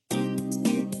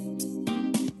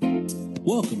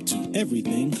Welcome to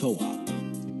Everything Co-op,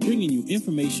 bringing you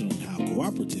information on how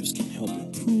cooperatives can help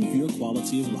improve your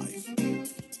quality of life.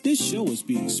 This show is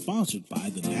being sponsored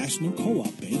by the National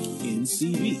Co-op Bank,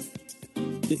 NCB.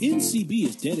 The NCB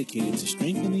is dedicated to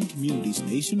strengthening communities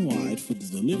nationwide for the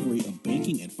delivery of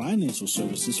banking and financial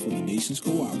services for the nation's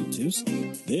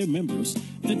cooperatives, their members,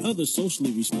 and other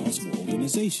socially responsible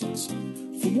organizations.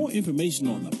 For more information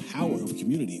on the power of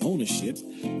community ownership,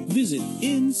 visit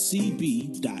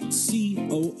ncb.coop.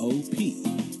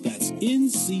 That's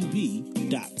ncb.coop.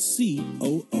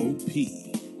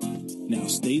 Now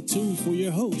stay tuned for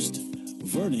your host,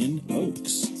 Vernon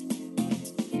Oakes.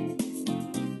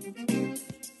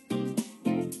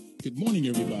 Good morning,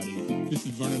 everybody. This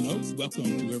is Vernon Oakes. Welcome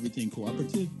to Everything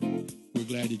Cooperative. We're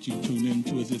glad that you tuned in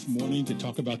to us this morning to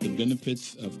talk about the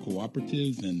benefits of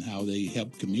cooperatives and how they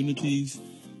help communities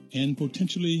and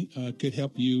potentially could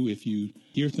help you if you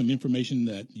hear some information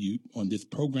that you on this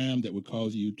program that would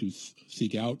cause you to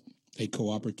seek out a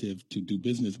cooperative to do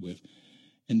business with.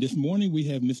 And this morning we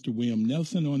have Mr. William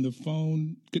Nelson on the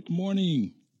phone. Good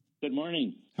morning. Good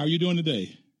morning. How are you doing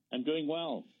today? I'm doing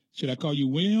well. Should I call you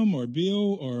William or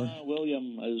Bill or?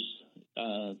 William is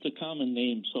it's a common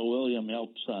name, so William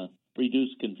helps reduce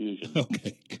confusion.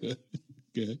 Okay,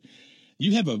 good.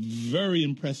 You have a very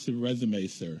impressive resume,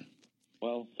 sir.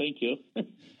 Well, thank you.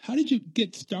 How did you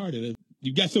get started?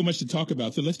 You've got so much to talk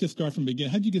about, so let's just start from the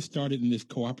beginning. How did you get started in this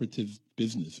cooperative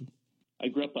business? I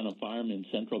grew up on a farm in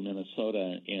central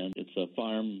Minnesota, and it's a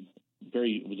farm.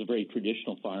 It was a very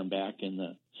traditional farm back in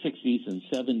the 60s and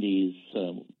 70s.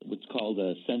 What's called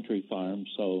a century farm.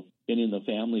 So been in the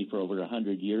family for over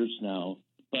 100 years now.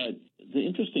 But the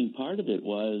interesting part of it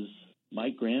was my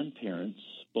grandparents,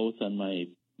 both on my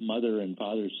mother and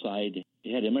father's side,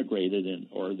 had immigrated,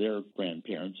 or their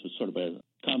grandparents, was sort of a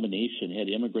combination, had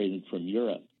immigrated from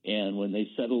Europe. And when they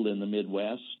settled in the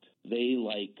Midwest, they,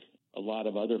 like a lot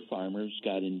of other farmers,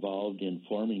 got involved in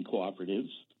forming cooperatives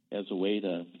as a way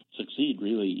to succeed,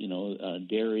 really,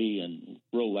 dairy and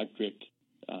rural electric,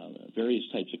 various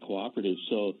types of cooperatives.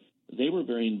 So they were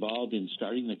very involved in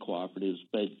starting the cooperatives.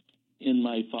 But in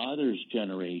my father's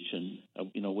generation,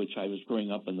 which I was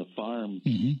growing up on the farm,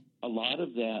 a lot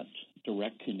of that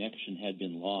direct connection had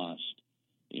been lost.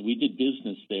 We did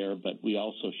business there, but we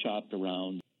also shopped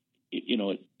around.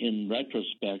 In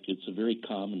retrospect, it's a very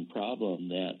common problem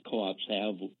that co-ops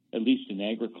have, at least in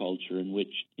agriculture, in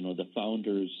which, the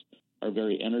founders are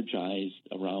very energized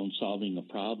around solving a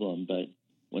problem, but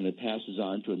when it passes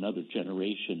on to another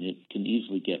generation, it can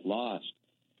easily get lost.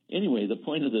 Anyway, the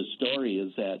point of the story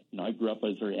is that I grew up, I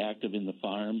was very active in the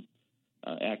farm,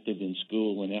 active in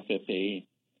school and FFA,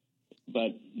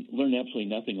 but learned absolutely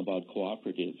nothing about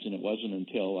cooperatives. And it wasn't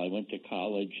until I went to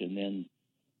college and then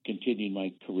continued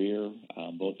my career,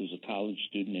 both as a college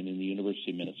student and in the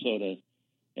University of Minnesota,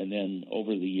 and then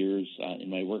over the years in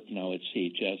my work now at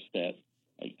CHS, that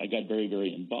I got very,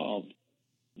 very involved.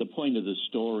 The point of the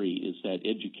story is that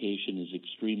education is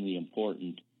extremely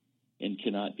important and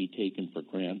cannot be taken for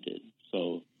granted.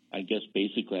 So I guess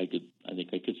basically I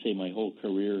think I could say my whole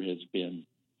career has been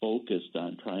focused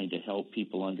on trying to help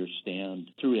people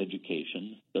understand through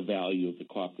education the value of the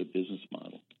cooperative business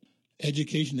model.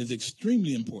 Education is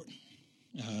extremely important.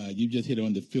 You just hit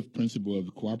on the fifth principle of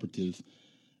cooperatives,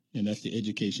 and that's the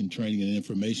education, training, and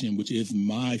information, which is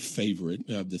my favorite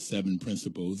of the seven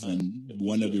principles. And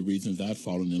one of the reasons I've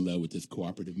fallen in love with this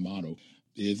cooperative model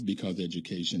is because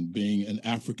education. Being an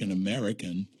African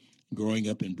American, growing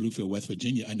up in Bluefield, West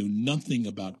Virginia, I knew nothing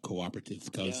about cooperatives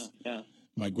because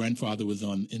my grandfather was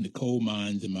in the coal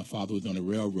mines and my father was on a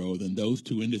railroad, and those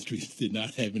two industries did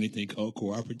not have anything called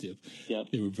cooperative.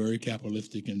 Yep. They were very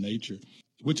capitalistic in nature,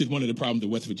 which is one of the problems of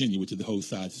West Virginia, which is the whole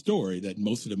side story, that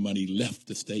most of the money left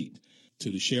the state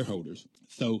to the shareholders.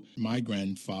 So my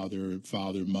grandfather,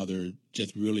 father, mother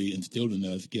just really instilled in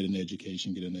us, get an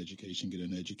education.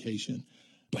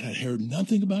 But I heard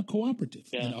nothing about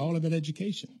cooperatives and all about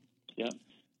education. Yeah.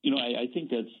 I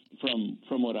think that's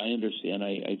from what I understand.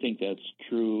 I think that's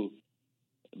true,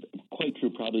 quite true,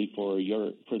 probably for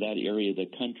that area of the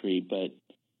country. But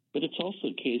it's also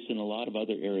the case in a lot of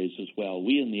other areas as well.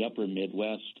 We in the Upper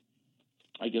Midwest,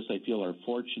 I guess I feel, are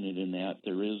fortunate in that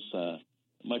there is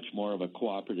much more of a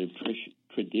cooperative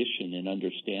tradition and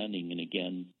understanding, and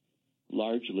again,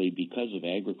 largely because of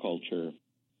agriculture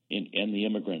and the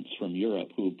immigrants from Europe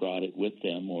who brought it with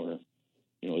them, or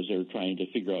as they're trying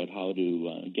to figure out how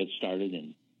to get started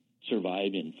and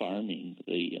survive in farming,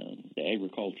 the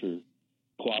agriculture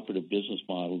cooperative business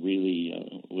model really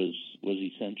was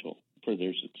essential for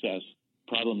their success.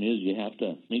 Problem is, you have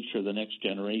to make sure the next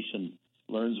generation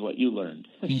learns what you learned.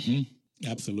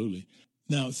 Absolutely.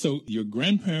 Now, so your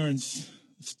grandparents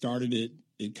started it.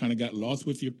 It kind of got lost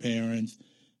with your parents.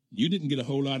 You didn't get a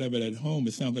whole lot of it at home.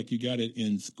 It sounds like you got it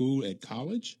in school at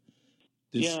college.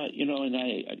 Yeah, and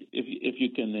if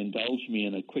you can indulge me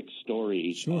in a quick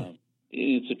story. Sure.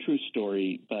 It's a true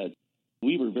story, but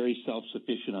we were very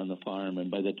self-sufficient on the farm, and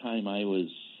by the time I was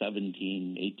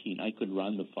 17, 18, I could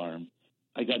run the farm.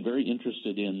 I got very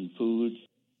interested in food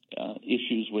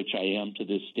issues, which I am to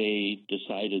this day,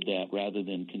 decided that rather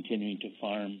than continuing to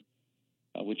farm,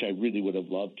 which I really would have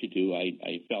loved to do,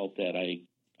 I felt that I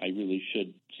really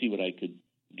should see what I could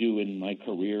do in my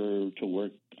career to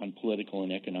work on political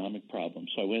and economic problems.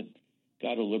 So I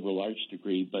got a liberal arts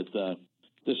degree, but the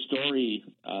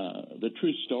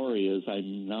true story is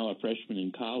I'm now a freshman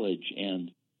in college and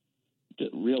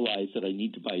realized that I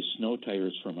need to buy snow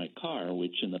tires for my car,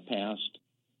 which in the past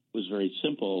was very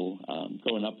simple.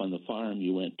 Growing up on the farm,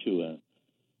 you went to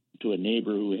a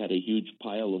neighbor who had a huge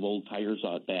pile of old tires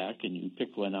out back, and you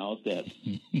picked one out that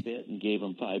fit and gave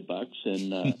them $5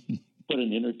 and put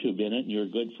an inner tube in it, and you're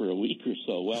good for a week or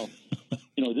so. Well,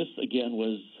 this again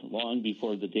was long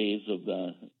before the days of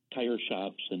the tire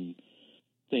shops and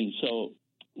things. So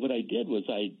what I did was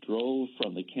I drove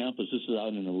from the campus. This is out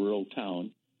in a rural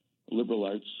town, liberal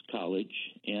arts college,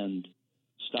 and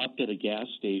stopped at a gas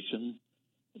station,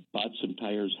 bought some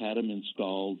tires, had them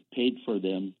installed, paid for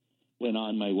them, went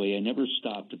on my way. I never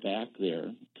stopped back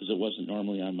there because it wasn't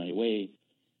normally on my way.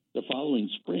 The following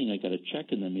spring, I got a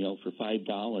check in the mail for $5.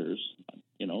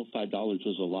 $5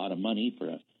 was a lot of money for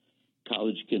a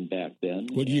college kid back then.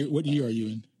 What year are you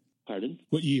in? Pardon?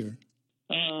 What year?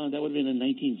 That would have been in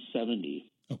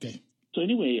 1970. Okay. So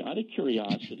anyway, out of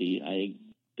curiosity, I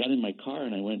got in my car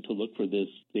and I went to look for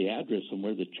the address and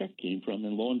where the check came from,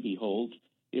 and lo and behold,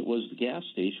 it was the gas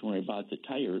station where I bought the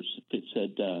tires. It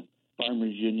said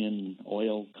Farmers Union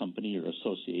Oil Company or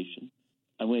Association.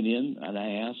 I went in and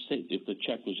I asked if the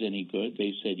check was any good.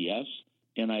 They said yes.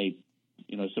 And I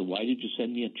said, why did you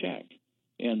send me a check?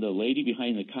 And the lady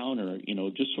behind the counter,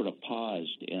 just sort of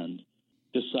paused and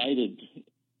decided,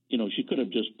 she could have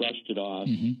just brushed it off.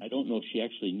 Mm-hmm. I don't know if she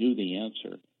actually knew the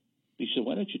answer. She said,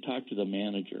 why don't you talk to the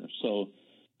manager? So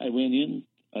I went in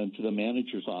to the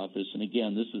manager's office. And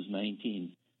again, this is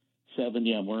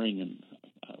 1970. I'm wearing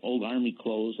old Army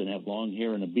clothes and have long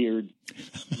hair and a beard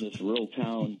in this rural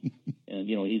town. And,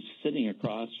 he's sitting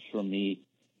across from me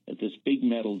at this big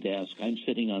metal desk. I'm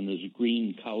sitting on this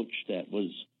green couch that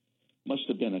must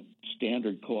have been a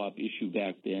standard co-op issue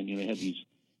back then. It had these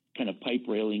kind of pipe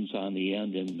railings on the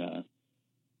end and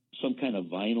some kind of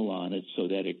vinyl on it so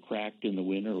that it cracked in the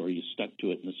winter or you stuck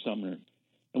to it in the summer.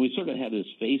 And we sort of had this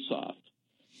face-off.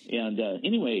 And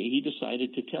anyway, he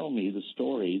decided to tell me the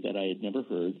story that I had never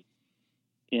heard.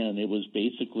 And it was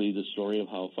basically the story of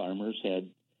how farmers had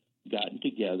gotten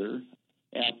together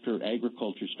after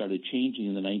agriculture started changing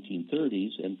in the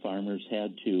 1930s, and farmers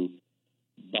had to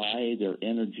buy their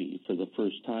energy for the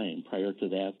first time. Prior to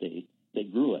that, they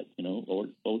grew it,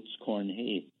 oats, corn,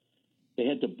 hay. They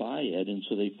had to buy it, and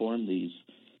so they formed these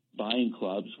buying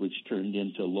clubs, which turned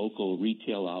into local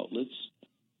retail outlets,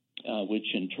 which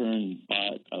in turn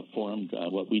formed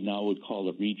what we now would call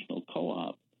a regional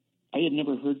co-op. I had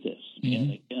never heard this, mm-hmm.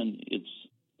 and again, it's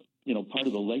part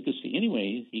of the legacy.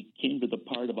 Anyway, he came to the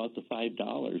part about the $5,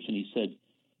 and he said,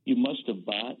 you must have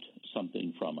bought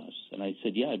something from us. And I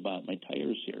said, yeah, I bought my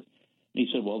tires here. And he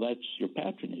said, well, that's your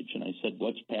patronage. And I said,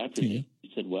 what's patronage? Yeah.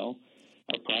 He said, well,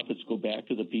 our profits go back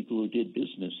to the people who did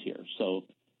business here. So,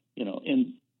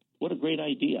 and what a great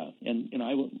idea. And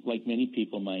I, like many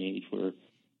people my age, was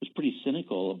pretty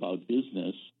cynical about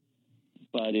business,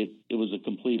 but it was a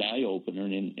complete eye-opener.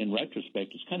 And in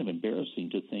retrospect, it's kind of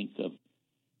embarrassing to think of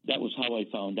that was how I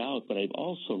found out. But I've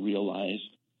also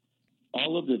realized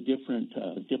all of the different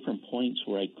points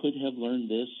where I could have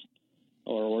learned this,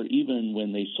 or even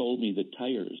when they sold me the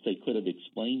tires, they could have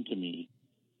explained to me,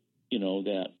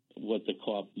 that what the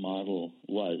co-op model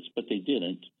was, but they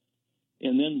didn't.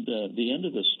 And then the end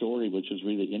of the story, which is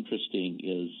really interesting,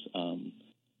 is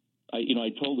I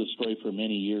told this story for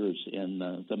many years, and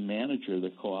the manager of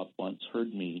the co-op once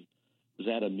heard me, was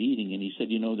at a meeting, and he said,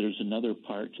 there's another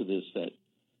part to this that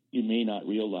you may not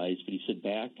realize, but he said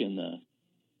back in the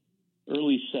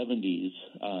early 70s,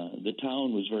 the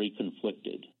town was very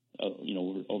conflicted,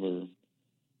 over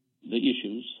the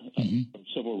issues, mm-hmm. from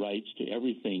civil rights to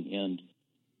everything. And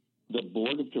the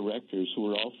board of directors, who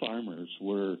were all farmers,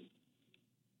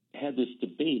 had this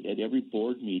debate at every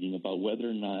board meeting about whether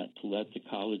or not to let the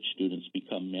college students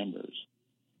become members.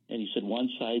 And he said one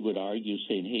side would argue,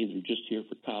 saying, hey, they're just here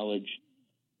for college.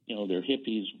 They're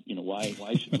hippies.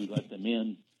 Why should we let them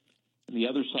in? And the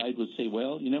other side would say,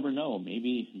 well, you never know.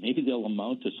 Maybe they'll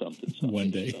amount to something someday. One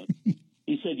day. So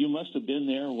he said, you must have been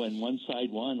there when one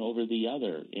side won over the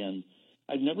other. And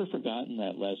I've never forgotten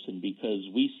that lesson, because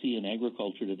we see in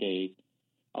agriculture today,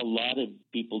 a lot of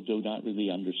people do not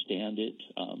really understand it.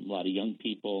 A lot of young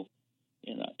people,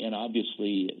 and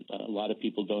obviously a lot of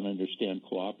people don't understand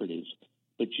cooperatives.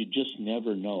 But you just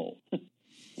never know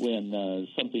when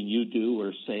something you do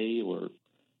or say, or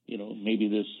maybe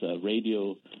this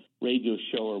radio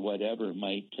show or whatever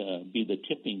might be the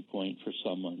tipping point for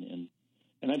someone.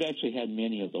 And I've actually had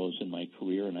many of those in my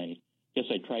career, and I guess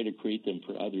I try to create them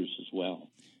for others as well.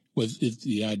 Well, it's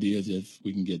the idea is if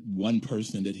we can get one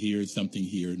person that hears something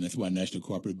here, and that's why National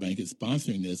Cooperative Bank is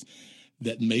sponsoring this,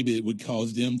 that maybe it would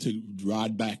cause them to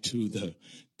ride back to the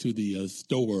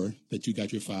store that you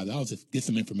got your $5, just get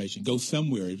some information, go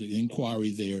somewhere. If the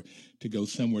inquiry there, to go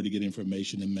somewhere to get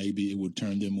information, and maybe it would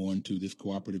turn them on to this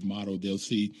cooperative model. They'll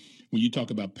see, when you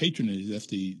talk about patronage, that's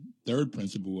the third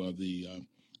principle of the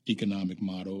economic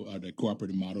model, or the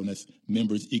cooperative model, and that's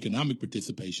members' economic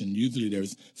participation. Usually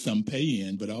there's some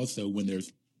pay-in, but also when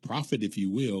there's profit, if you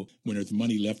will, when there's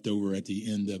money left over at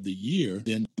the end of the year,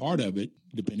 then part of it,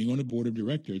 depending on the board of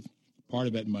directors, part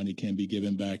of that money can be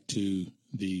given back to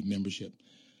the membership.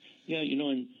 Yeah,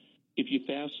 and if you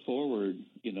fast forward,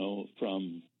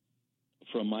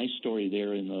 from my story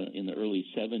there in the early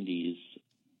 70s,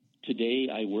 today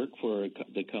I work for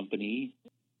the company.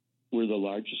 We're the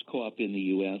largest co-op in the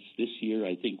U.S. This year,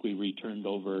 I think we returned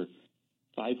over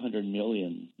 $500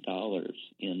 million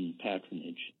in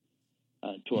patronage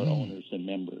to our owners and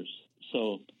members.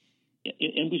 So,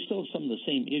 and we still have some of the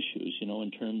same issues,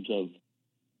 in terms of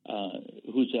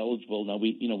who's eligible. Now,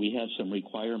 we have some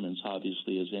requirements,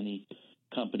 obviously, as any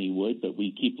company would, but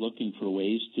we keep looking for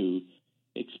ways to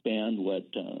expand what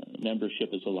membership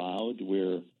is allowed.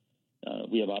 We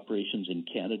have operations in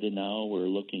Canada now. We're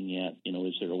looking at,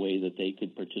 is there a way that they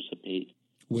could participate?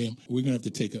 William, we're going to have to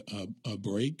take a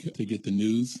break to get the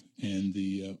news and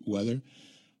the weather.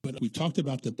 But we've talked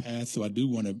about the past, so I do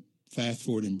want to fast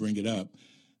forward and bring it up.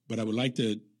 But I would like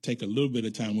to take a little bit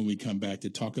of time when we come back to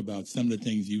talk about some of the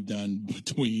things you've done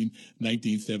between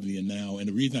 1970 and now. And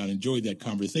the reason I enjoyed that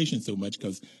conversation so much,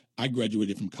 because I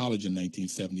graduated from college in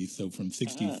 1970. So from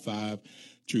 65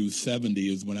 through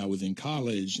 70 is when I was in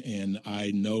college, and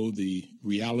I know the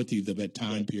realities of that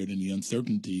time period and the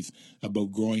uncertainties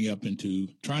about trying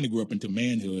to grow up into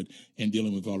manhood and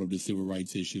dealing with all of the civil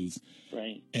rights issues.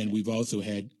 Right. And we've also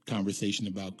had conversation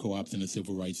about co-ops and the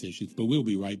civil rights issues. But we'll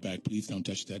be right back. Please don't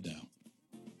touch that dial.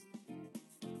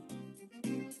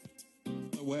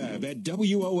 The web at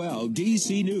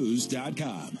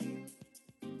WOLDCnews.com.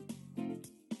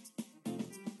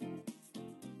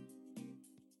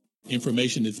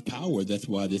 Information is power. That's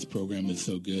why this program is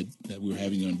so good that we're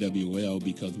having on WOL,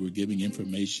 because we're giving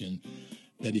information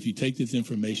that if you take this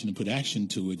information and put action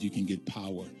to it, you can get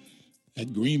power. At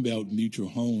Greenbelt Mutual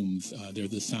Homes,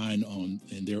 there's a sign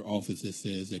in their office that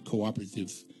says that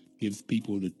cooperatives gives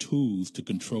people the tools to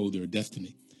control their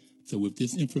destiny. So with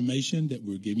this information that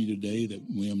we're giving you today, that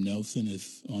William Nelson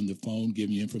is on the phone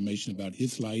giving you information about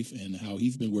his life and how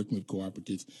he's been working with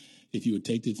cooperatives, if you would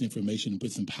take this information and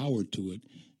put some power to it,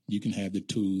 you can have the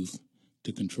tools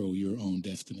to control your own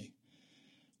destiny.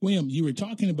 William, you were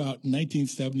talking about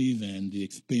 1970s and the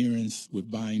experience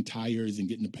with buying tires and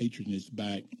getting the patronage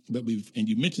back, and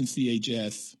you mentioned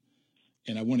CHS,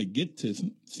 and I want to get to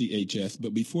CHS,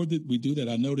 but before we do that,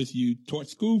 I noticed you taught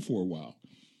school for a while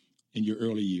in your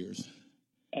early years.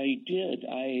 I did.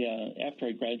 After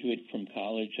I graduated from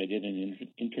college, I did an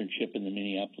internship in the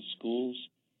Minneapolis schools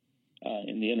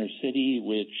in the inner city,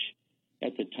 which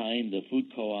at the time, the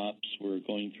food co-ops were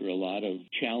going through a lot of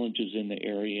challenges in the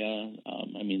area.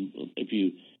 If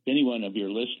any one of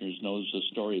your listeners knows the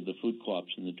story of the food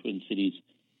co-ops in the Twin Cities,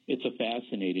 it's a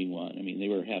fascinating one. They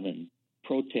were having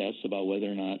protests about whether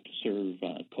or not to serve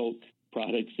Coke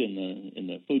products in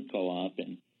the food co-op,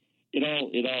 and it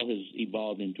all has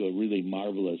evolved into a really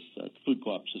marvelous food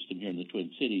co-op system here in the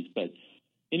Twin Cities. But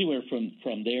anywhere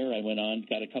from there, I went on,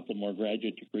 got a couple more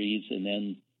graduate degrees, and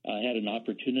then I had an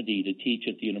opportunity to teach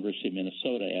at the University of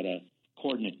Minnesota at a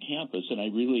coordinate campus, and I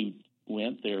really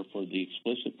went there for the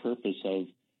explicit purpose of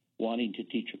wanting to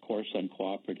teach a course on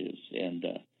cooperatives, and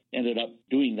ended up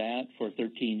doing that for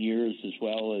 13 years, as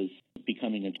well as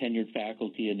becoming a tenured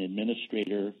faculty and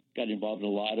administrator. Got involved in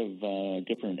a lot of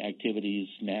different activities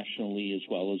nationally as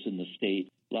well as in the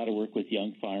state. A lot of work with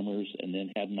young farmers, and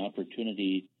then had an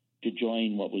opportunity to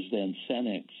join what was then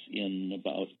Cenex in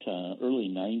about early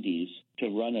 90s to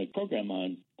run a program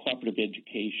on cooperative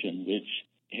education, which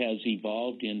has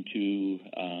evolved into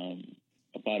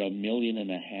a about $1.5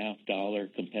 million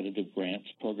competitive grants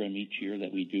program each year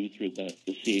that we do through the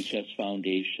CHS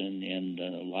Foundation and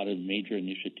a lot of major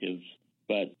initiatives.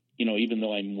 But, even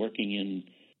though I'm working in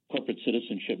corporate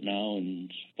citizenship now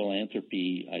and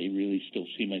philanthropy, I really still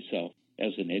see myself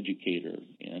as an educator.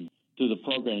 And through the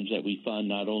programs that we fund,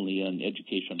 not only on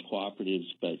education cooperatives,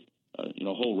 but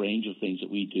a whole range of things that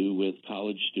we do with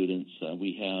college students,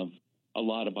 we have a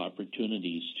lot of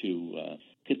opportunities to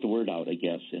get the word out, I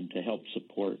guess, and to help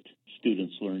support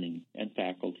students' learning and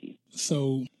faculty.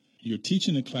 So you're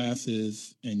teaching the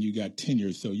classes and you got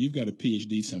tenure, so you've got a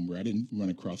PhD somewhere. I didn't run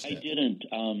across that. I didn't.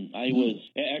 Was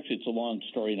actually, it's a long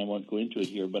story, and I won't go into it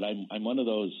here. But I'm one of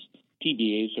those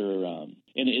TBAs, and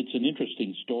it's an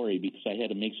interesting story because I had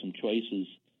to make some choices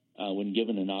when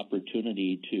given an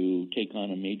opportunity to take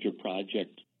on a major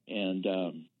project, and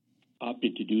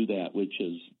opted to do that, which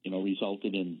has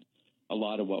resulted in a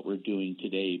lot of what we're doing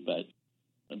today. But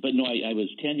no, I was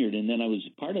tenured, and then I was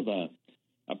part of a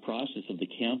process of the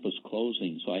campus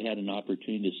closing. So I had an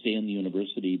opportunity to stay in the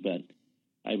university, but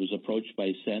I was approached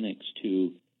by Cenex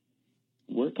to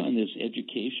work on this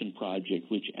education project,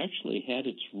 which actually had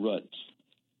its roots,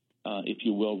 if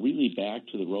you will, really back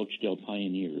to the Rochdale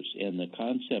Pioneers. And the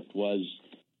concept was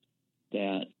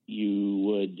that you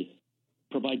would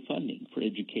provide funding for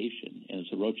education, as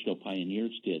the Rochdale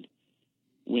Pioneers did.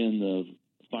 When the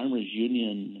Farmers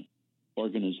Union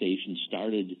organization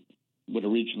started what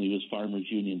originally was Farmers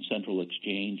Union Central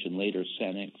Exchange and later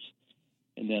Cenex,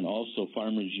 and then also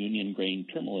Farmers Union Grain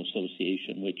Terminal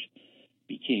Association, which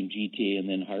became GTA and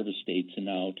then Harvest States, and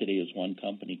now today is one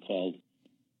company called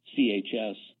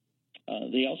CHS.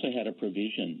 They also had a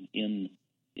provision in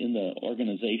the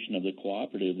organization of the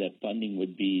cooperative that funding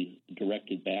would be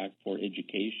directed back for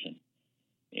education.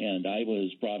 And I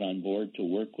was brought on board to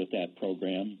work with that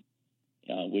program,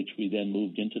 which we then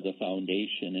moved into the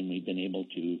foundation, and we've been able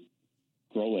to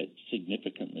grow it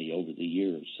significantly over the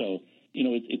years. So,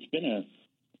 it's been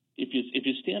if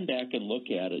you stand back and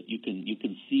look at it, you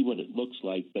can see what it looks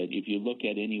like, but if you look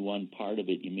at any one part of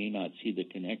it, you may not see the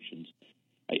connections.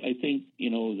 I think,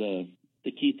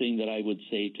 the key thing that I would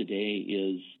say today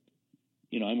is,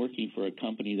 I'm working for a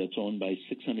company that's owned by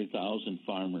 600,000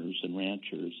 farmers and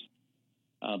ranchers.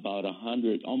 About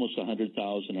almost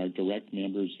 100,000 are direct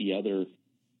members. The other,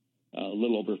 a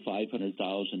little over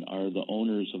 500,000 are the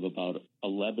owners of about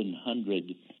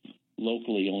 1,100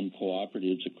 locally owned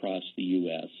cooperatives across the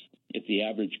U.S. If the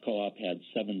average co-op had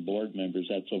 7 board members,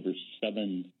 that's over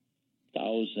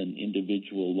 7,000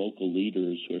 individual local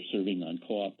leaders who are serving on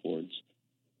co-op boards.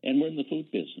 And we're in the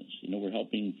food business. We're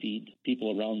helping feed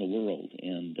people around the world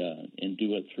and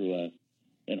do it through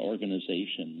an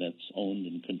organization that's owned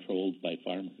and controlled by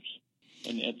farmers.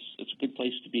 And it's a good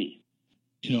place to be.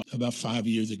 About 5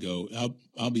 years ago,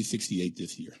 I'll be 68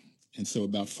 this year. And so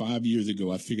about 5 years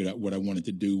ago, I figured out what I wanted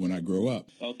to do when I grow up.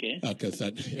 Okay. Because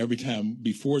every time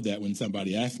before that, when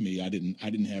somebody asked me, I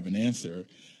didn't have an answer.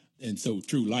 And so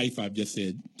through life, I've just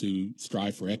said to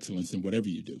strive for excellence in whatever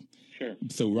you do. Sure.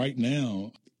 So right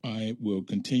now, I will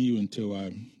continue until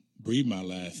I breathe my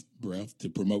last breath to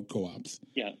promote co-ops.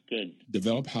 Yeah, good.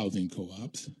 Develop housing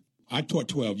co-ops. I taught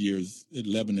 12 years at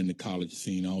Lebanon in the college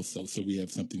scene also, so we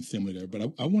have something similar there. But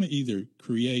I want to either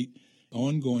create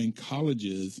ongoing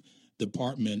colleges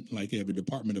department, like they have a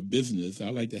department of business. I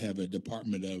like to have a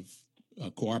department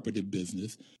of cooperative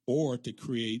business, or to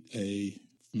create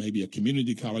maybe a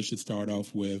community college to start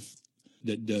off with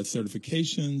that does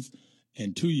certifications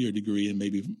and 2-year degree and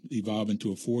maybe evolve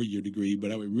into a 4-year degree.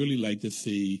 But I would really like to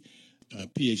see a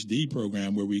PhD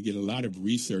program where we get a lot of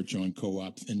research on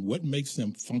co-ops and what makes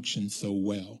them function so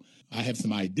well. I have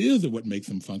some ideas of what makes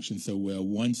them function so well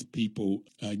once people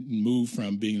move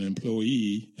from being an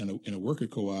employee in a worker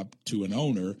co-op to an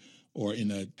owner, or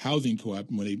in a housing co-op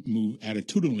when they move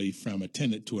attitudinally from a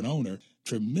tenant to an owner.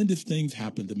 Tremendous things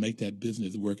happen to make that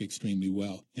business work extremely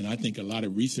well. And I think a lot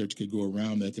of research could go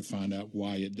around that to find out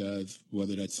why it does,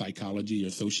 whether that's psychology or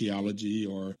sociology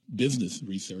or business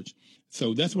research.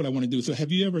 So that's what I want to do. So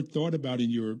have you ever thought about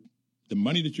the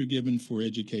money that you're given for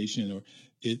education, or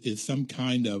is some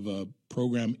kind of a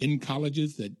program in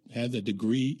colleges that has a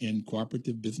degree in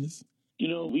cooperative business?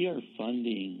 We are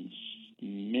funding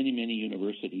many, many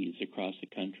universities across the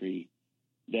country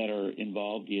that are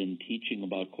involved in teaching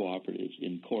about cooperatives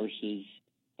in courses,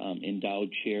 endowed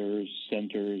chairs,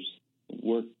 centers,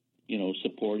 work,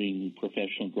 supporting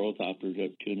professional growth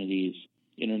opportunities,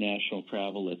 international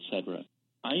travel, etc.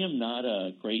 I am not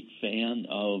a great fan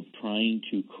of trying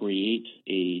to create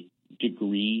a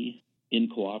degree in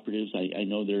cooperatives. I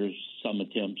know there's some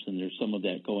attempts and there's some of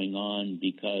that going on,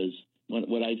 because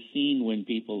what I've seen when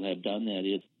people have done that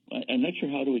is I'm not sure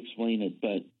how to explain it,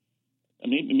 but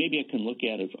maybe I can look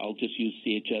at it. I'll just use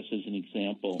CHS as an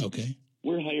example. Okay.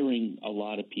 We're hiring a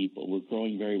lot of people. We're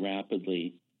growing very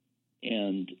rapidly,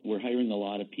 and we're hiring a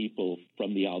lot of people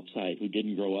from the outside who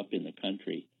didn't grow up in the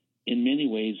country. In many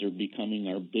ways, they're becoming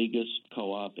our biggest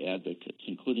co-op advocates,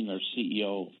 including our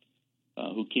CEO,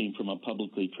 who came from a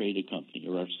publicly traded company,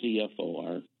 or our CFO,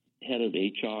 our head of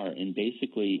HR, and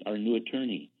basically our new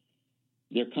attorney.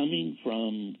 They're coming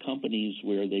from companies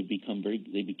where they became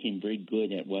very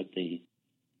good at what they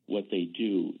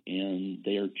do, and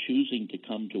they are choosing to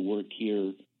come to work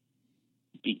here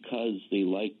because they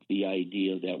like the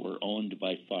idea that we're owned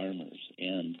by farmers.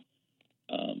 And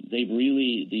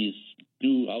these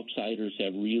new outsiders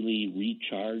have really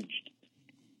recharged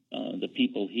the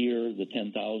people here, the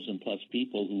 10,000 plus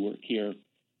people who work here,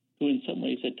 who in some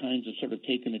ways at times have sort of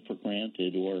taken it for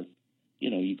granted, or,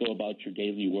 you go about your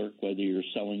daily work, whether you're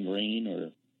selling grain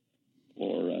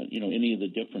or any of the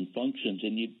different functions,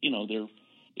 and it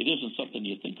isn't something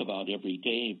you think about every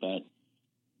day, but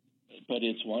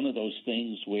it's one of those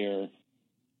things where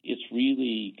it's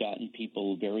really gotten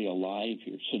people very alive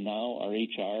here. So now our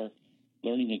HR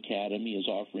Learning Academy is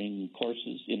offering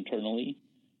courses internally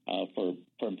for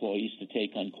employees to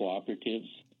take on cooperatives.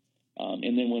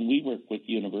 And then when we work with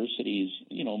universities,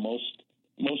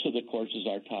 most of the courses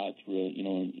are taught through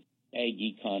an ag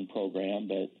econ program,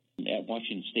 but at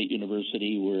Washington State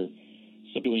University, we're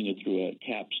doing it through a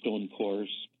capstone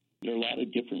course. There are a lot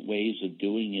of different ways of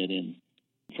doing it, and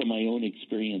from my own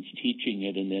experience teaching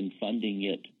it and then funding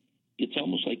it, it's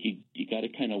almost like you got to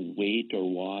kind of wait or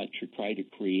watch or try to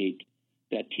create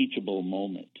that teachable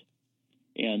moment.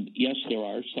 And yes, there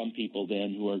are some people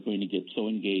then who are going to get so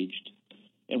engaged,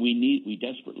 and we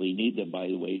desperately need them, by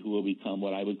the way, who will become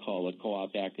what I would call a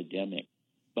co-op academic.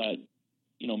 But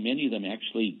many of them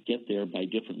actually get there by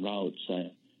different routes.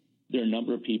 There are a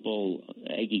number of people,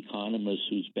 ag economists,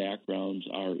 whose backgrounds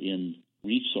are in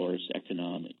resource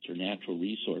economics or natural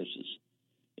resources.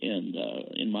 And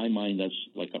in my mind, that's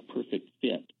like a perfect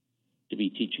fit to be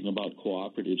teaching about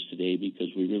cooperatives today,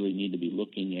 because we really need to be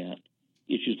looking at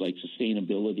issues like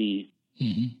sustainability,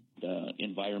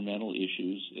 environmental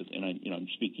issues, and I'm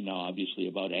speaking now obviously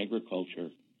about agriculture.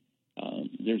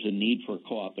 There's a need for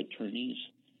co-op attorneys.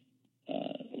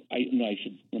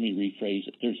 Let me rephrase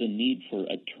it. There's a need for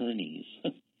attorneys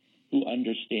who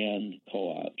understand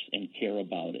co-ops and care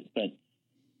about it. But,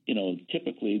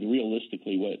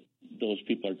 realistically, what those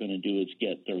people are going to do is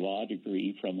get their law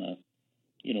degree from an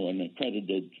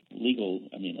accredited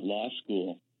a law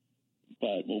school.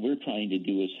 But what we're trying to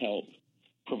do is help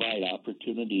provide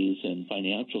opportunities and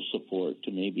financial support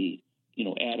to maybe,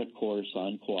 add a course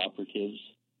on cooperatives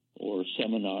or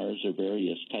seminars or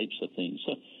various types of things.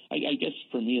 So I guess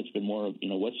for me, it's been more of,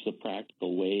 what's the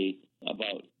practical way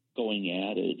about going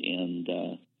at it. And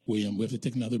William, we have to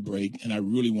take another break, and I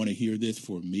really want to hear this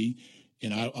for me.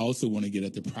 And I also want to get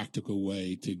at the practical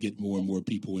way to get more and more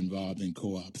people involved in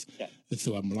co-ops. Yeah. And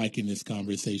so I'm liking this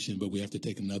conversation, but we have to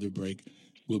take another break.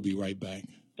 We'll be right back.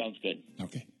 Sounds good.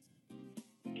 Okay.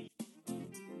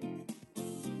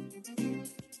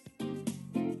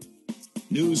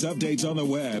 News updates on the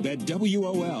web at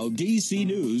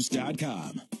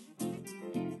WOLDCnews.com.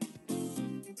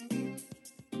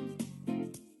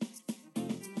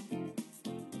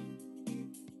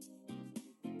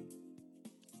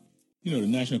 The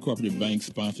National Cooperative Bank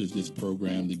sponsors this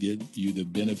program to give you the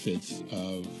benefits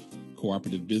of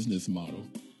cooperative business model.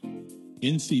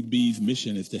 NCB's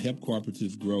mission is to help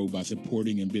cooperatives grow by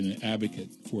supporting and being an advocate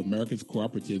for America's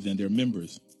cooperatives and their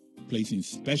members, placing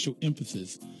special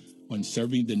emphasis on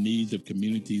serving the needs of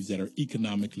communities that are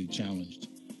economically challenged.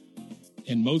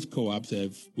 And most co-ops,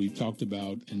 as we've talked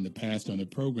about in the past on the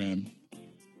program,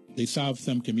 they solve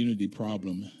some community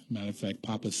problem. Matter of fact,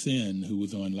 Papa Sin, who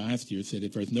was on last year, said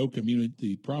if there's no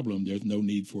community problem, there's no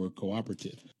need for a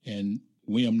cooperative. And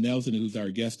William Nelson, who's our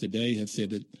guest today, has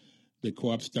said that the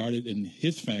co-op started in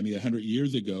his family 100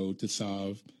 years ago to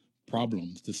solve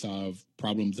problems of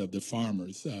the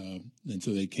farmers. And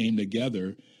so they came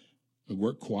together,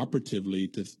 worked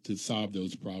cooperatively to solve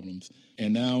those problems.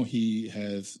 And now he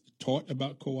has taught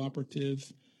about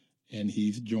cooperatives, and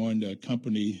he's joined a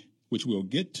company which we'll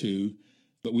get to,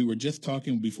 but we were just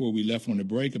talking before we left on the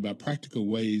break about practical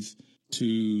ways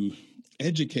to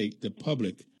educate the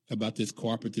public about this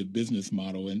cooperative business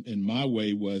model. And my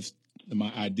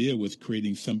idea was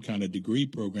creating some kind of degree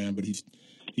program, but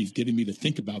he's getting me to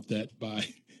think about that by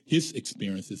his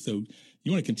experiences. So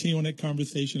you want to continue on that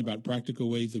conversation about practical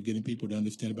ways of getting people to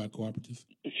understand about cooperatives?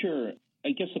 Sure.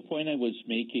 I guess the point I was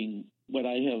making, what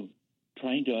I have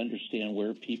trying to understand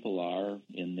where people are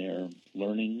in their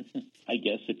learning, I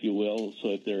guess, if you will. So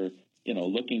if they're,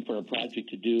 looking for a project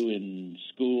to do in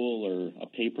school or a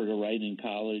paper to write in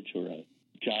college or a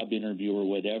job interview or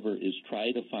whatever, is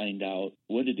try to find out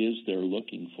what it is they're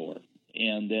looking for.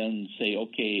 And then say,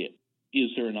 okay, is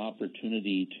there an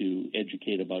opportunity to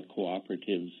educate about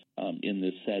cooperatives in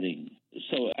this setting?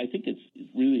 So I think it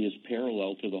really is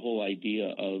parallel to the whole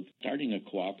idea of starting a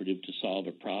cooperative to solve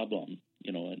a problem,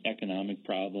 an economic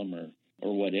problem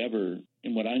or whatever.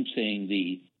 And what I'm saying,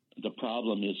 the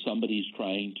problem is somebody's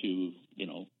trying to,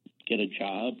 get a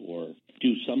job or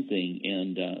do something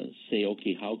and say,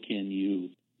 okay, how can you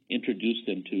introduce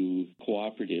them to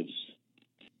cooperatives?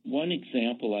 One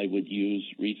example I would use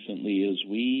recently is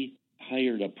we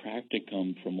hired a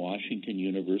practicum from Washington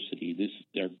University.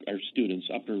 Our students,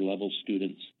 upper-level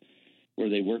students, where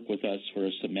they work with us for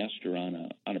a semester on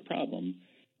a problem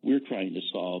we're trying to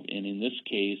solve. And in this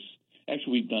case,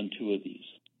 actually, we've done two of these,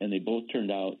 and they both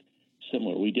turned out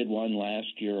similar. We did one last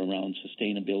year around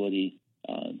sustainability.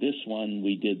 This one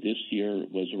we did this year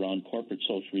was around corporate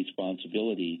social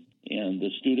responsibility. And the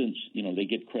students, they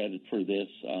get credit for this.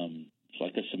 It's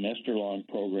like a semester-long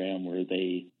program where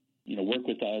they work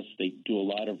with us. They do a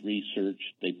lot of research.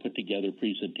 They put together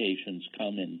presentations,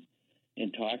 come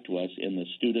and talk to us. And the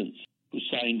students who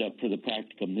signed up for the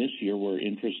practicum this year were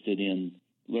interested in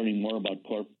learning more about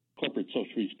corporate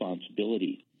social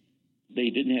responsibility. They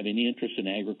didn't have any interest in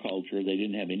agriculture. They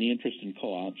didn't have any interest in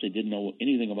co-ops. They didn't know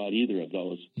anything about either of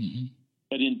those. Mm-hmm.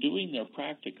 But in doing their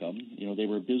practicum, they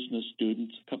were business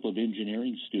students, a couple of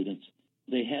engineering students.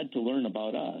 They had to learn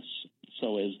about us.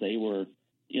 So as they were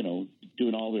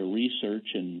doing all their research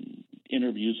and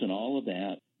interviews and all of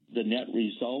that, the net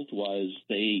result was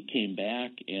they came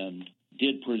back and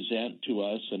did present to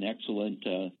us an excellent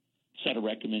set of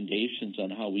recommendations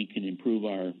on how we can improve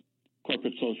our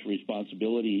corporate social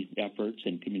responsibility efforts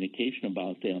and communication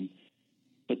about them.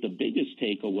 But the biggest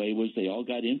takeaway was they all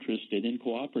got interested in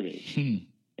cooperatives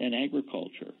and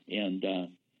agriculture. And in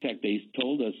fact, they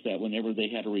told us that whenever they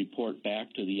had to report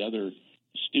back to the other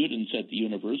students at the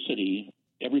university,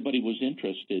 everybody was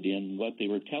interested in what they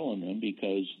were telling them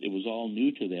because it was all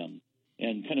new to them.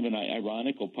 And kind of an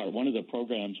ironical part, one of the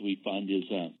programs we fund is,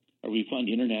 we fund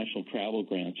international travel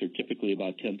grants. Are typically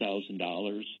about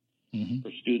 $10,000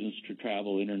 for students to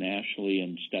travel internationally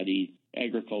and study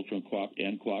agriculture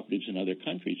and cooperatives in other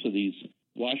countries. So these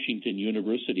Washington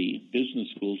University business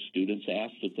school students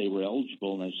asked if they were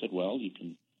eligible, and I said, well, you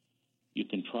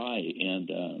can try.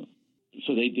 And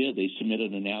so they did. They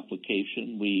submitted an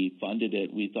application. We funded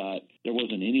it. We thought there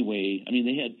wasn't any way. I mean,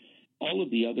 they had all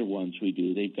of the other ones we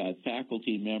do. They've got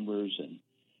faculty members and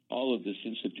all of this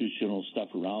institutional stuff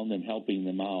around them helping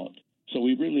them out. So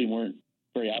we really weren't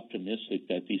very optimistic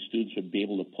that these students would be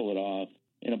able to pull it off.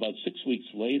 And about 6 weeks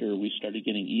later, we started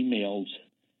getting emails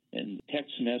and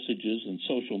text messages and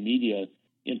social media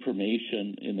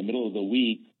information in the middle of the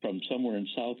week from somewhere in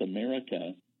South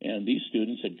America. And these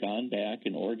students had gone back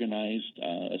and organized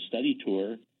a study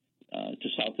tour to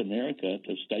South America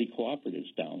to study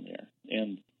cooperatives down there.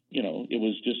 And, it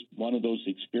was just one of those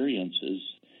experiences.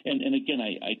 And again,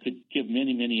 I could give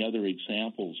many, many other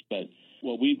examples, but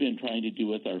what we've been trying to do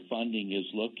with our funding is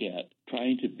look at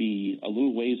trying to be a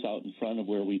little ways out in front of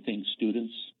where we think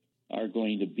students are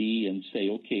going to be and say,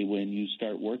 okay, when you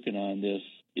start working on this,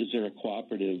 is there a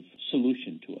cooperative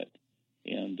solution to it?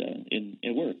 And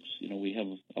it works. We have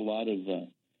a lot of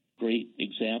great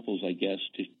examples, I guess,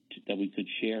 that we could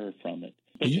share from it.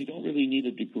 But they don't really need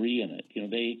a degree in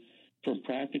it. For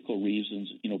practical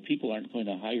reasons, people aren't going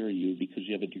to hire you because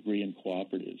you have a degree in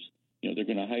cooperatives. They're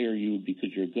going to hire you because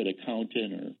you're a good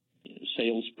accountant or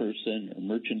salesperson or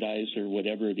merchandiser,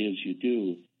 whatever it is you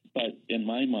do. But in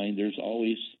my mind, there's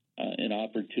always an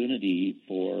opportunity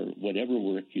for whatever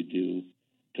work you do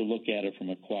to look at it from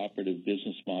a cooperative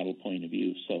business model point of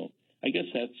view. So I guess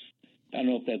I don't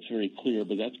know if that's very clear,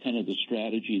 but that's kind of the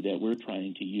strategy that we're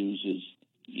trying to use is,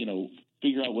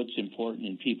 figure out what's important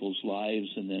in people's lives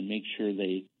and then make sure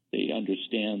they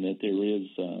understand that there is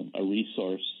a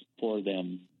resource for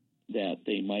them that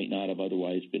they might not have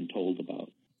otherwise been told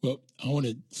about. Well, I want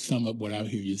to sum up what I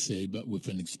hear you say, but with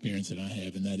an experience that I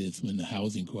have, and that is when the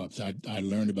housing co-ops, I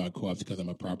learned about co-ops because I'm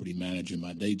a property manager in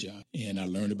my day job, and I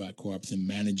learned about co-ops and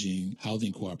managing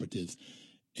housing cooperatives.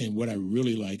 And what I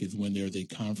really like is when there's a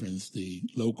conference, the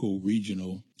local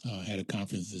regional had a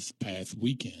conference this past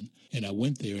weekend, and I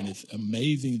went there, and it's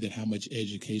amazing that how much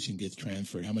education gets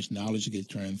transferred, how much knowledge gets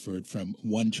transferred from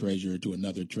one treasurer to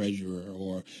another treasurer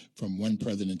or from one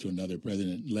president to another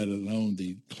president, let alone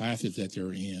the classes that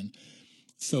they're in.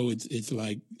 So it's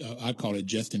like I call it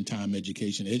just-in-time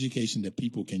education that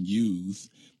people can use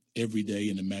every day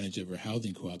in the management of their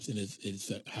housing co-ops. And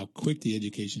it's how quick the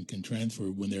education can transfer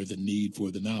when there's a need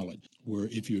for the knowledge. Where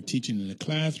if you're teaching in a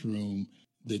classroom,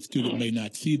 the student may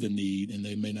not see the need and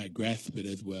they may not grasp it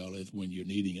as well as when you're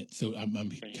needing it. So I'm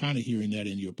kind of hearing that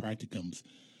in your practicums.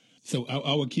 So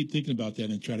I would keep thinking about that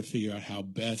and try to figure out how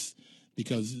best,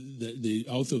 because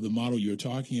also the model you're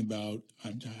talking about,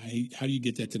 how do you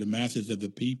get that to the masses of the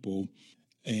people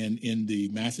and in the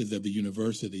masses of the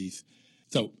universities?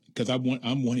 So, because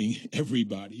I'm wanting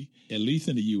everybody, at least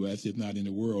in the U.S., if not in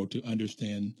the world, to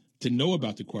understand, to know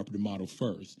about the cooperative model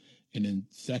first, and then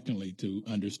secondly, to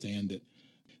understand it.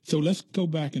 So let's go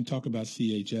back and talk about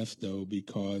CHS, though,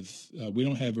 because we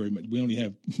don't have very much. We only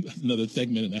have another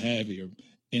segment and a half here.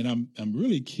 And I'm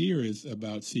really curious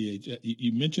about CHS.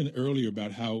 You mentioned earlier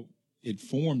about how it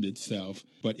formed itself,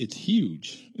 but it's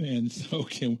huge. And so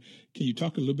can you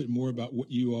talk a little bit more about what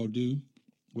you all do,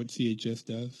 what CHS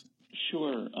does?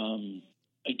 Sure.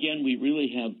 Again, we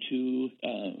really have two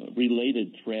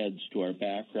related threads to our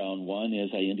background. One, as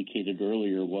I indicated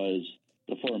earlier, was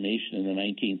the formation in the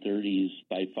 1930s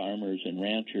by farmers and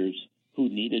ranchers who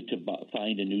needed to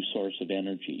find a new source of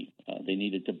energy. They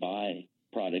needed to buy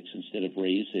products instead of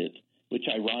raise it, which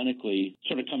ironically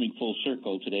sort of coming full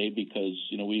circle today because,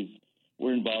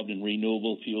 we're involved in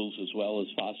renewable fuels as well as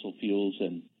fossil fuels,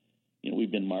 and,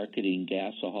 we've been marketing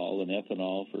gasohol and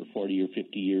ethanol for 40 or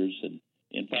 50 years,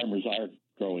 and farmers are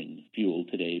growing fuel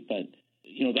today. But,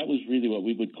 that was really what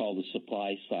we would call the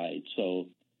supply side. So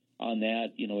on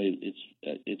that,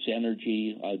 it's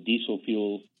energy. Diesel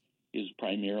fuel is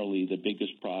primarily the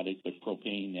biggest product, but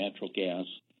propane, natural gas,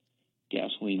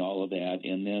 gasoline, all of that,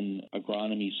 and then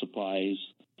agronomy supplies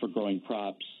for growing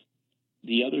crops.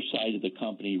 The other side of the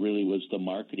company really was the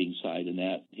marketing side, and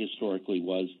that historically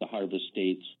was the harvest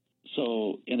states.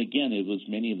 So, and again, it was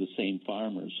many of the same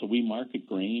farmers. So we market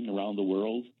grain around the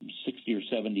world, 60 or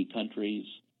 70 countries,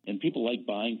 and people like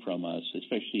buying from us,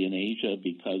 especially in Asia,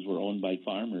 because we're owned by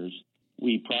farmers.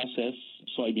 We process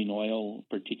soybean oil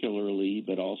particularly,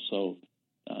 but also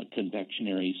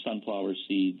confectionery, sunflower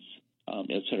seeds,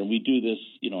 et cetera. We do this,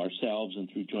 ourselves and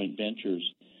through joint ventures.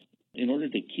 In order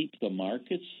to keep the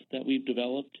markets that we've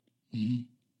developed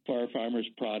for our farmers'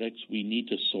 products, we need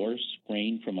to source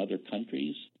grain from other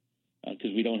countries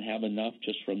because we don't have enough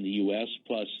just from the U.S.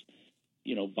 Plus,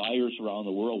 buyers around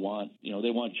the world want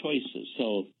choices.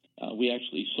 So we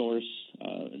actually source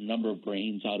a number of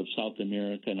grains out of South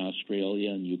America and Australia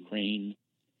and Ukraine.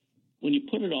 When you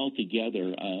put it all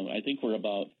together, I think we're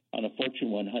about, on a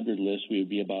Fortune 100 list, we would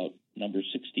be about number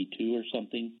 62 or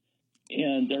something.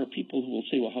 And there are people who will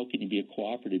say, well, how can you be a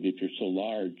cooperative if you're so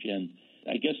large? And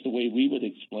I guess the way we would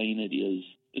explain it is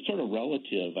it's sort of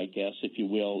relative, I guess, if you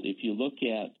will. If you look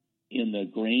at in the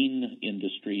grain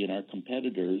industry and our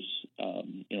competitors,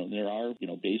 there are,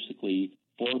 basically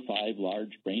 4 or 5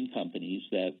 large grain companies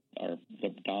that are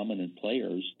the dominant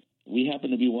players. We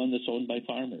happen to be one that's owned by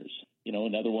farmers.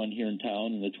 Another one here in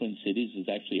town in the Twin Cities is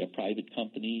actually a private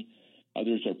company.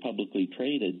 Others are publicly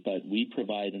traded, but we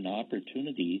provide an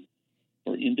opportunity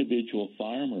for individual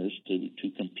farmers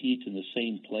to compete in the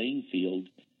same playing field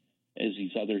as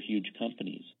these other huge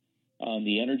companies. On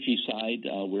the energy side,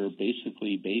 we're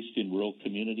basically based in rural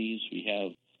communities. We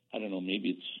have,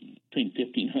 maybe it's between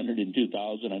 1,500 and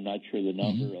 2,000, I'm not sure the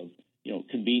number of,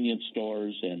 convenience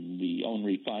stores, and we own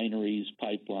refineries,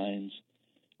 pipelines,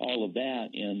 all of that.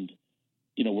 And,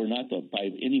 we're not by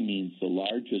any means the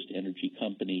largest energy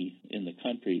company in the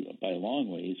country by a long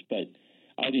ways, but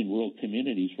out in rural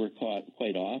communities, we're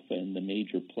quite often the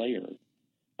major player.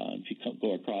 If you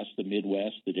go across the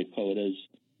Midwest, the Dakotas,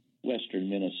 western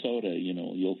Minnesota,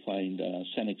 you'll find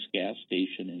Cenex gas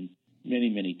station in many,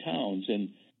 many towns. And,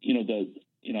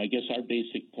 I guess our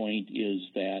basic point is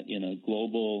that in a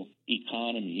global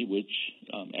economy, which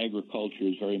agriculture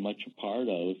is very much a part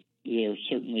of, there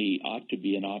certainly ought to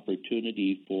be an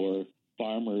opportunity for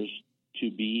farmers to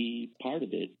be part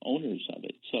of it, owners of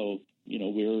it. So,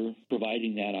 we're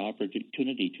providing that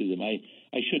opportunity to them.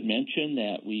 I should mention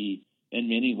that we, in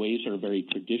many ways, are a very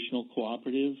traditional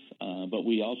cooperative, but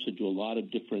we also do a lot of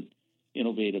different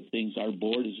innovative things. Our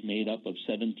board is made up of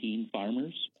 17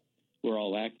 farmers. We're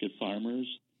all active farmers.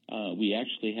 We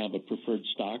actually have a preferred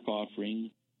stock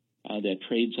offering that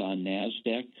trades on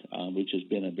NASDAQ, which has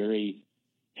been a very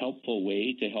helpful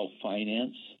way to help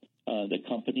finance the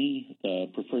company. The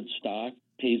preferred stock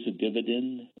pays a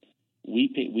dividend.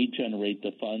 We generate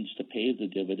the funds to pay the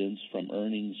dividends from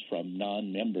earnings from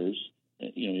non-members,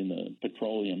 in the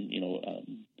petroleum,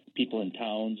 people in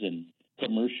towns and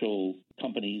commercial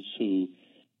companies who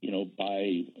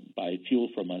buy fuel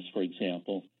from us, for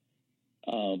example.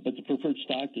 But the preferred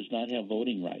stock does not have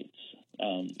voting rights,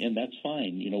 and that's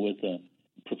fine. With the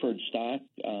preferred stock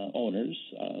owners,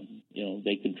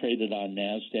 they can trade it on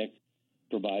NASDAQ,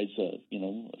 provides a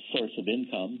source of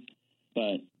income,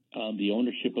 but the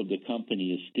ownership of the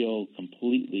company is still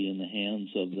completely in the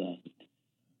hands of the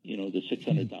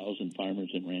 600,000 farmers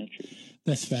and ranchers.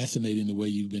 That's fascinating, the way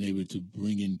you've been able to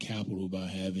bring in capital by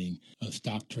having a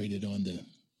stock traded on the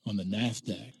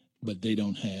NASDAQ, but they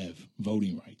don't have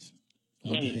voting rights.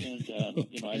 Okay. Right, and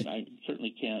okay. I certainly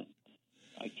can't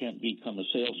become a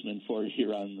salesman for it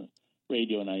here on the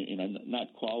radio, and I'm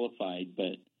not qualified.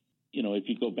 But if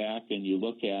you go back and you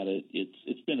look at it,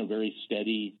 it's been a very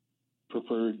steady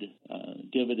preferred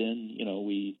dividend.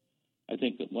 I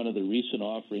think that one of the recent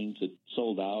offerings it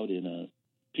sold out in a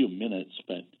few minutes,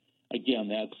 but again,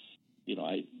 that's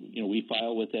we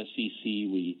file with SEC,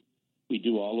 we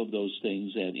do all of those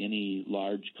things that any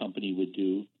large company would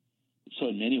do. So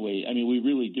in many ways, we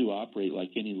really do operate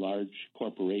like any large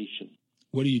corporation.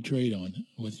 What do you trade on?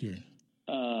 What's your?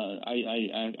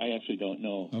 I actually don't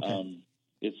know. Okay.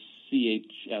 It's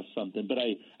CHS something, but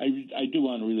I do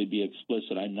want to really be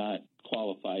explicit. I'm not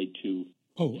qualified to.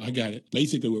 Oh, I got it.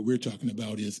 Basically, what we're talking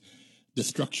about is the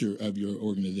structure of your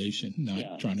organization,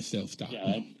 not trying to sell stock.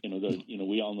 Yeah,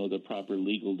 we all know the proper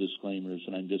legal disclaimers,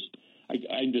 and I'm just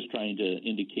trying to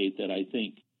indicate that I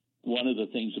think one of the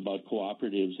things about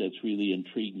cooperatives that's really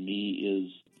intrigued me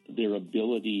is their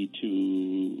ability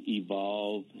to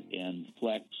evolve and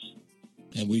flex.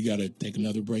 And we got to take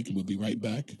another break, and we'll be right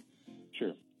back.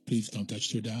 Sure. Please don't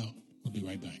touch your dial. We'll be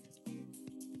right back.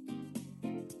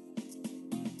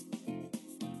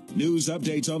 News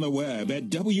updates on the web at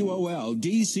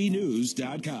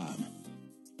WOLDCnews.com.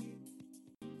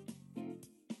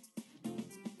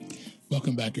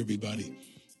 Welcome back, everybody.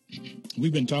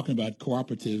 We've been talking about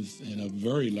cooperatives, and a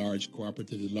very large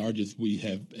cooperative, the largest we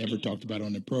have ever talked about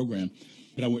on the program.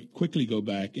 But I would quickly go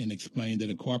back and explain that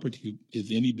a cooperative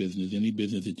is any business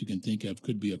that you can think of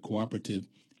could be a cooperative.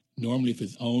 Normally, if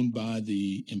it's owned by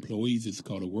the employees, it's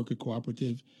called a worker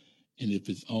cooperative. And if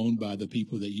it's owned by the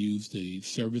people that use the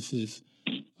services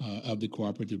of the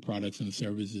cooperative products and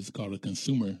services, it's called a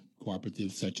consumer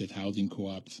cooperative, such as housing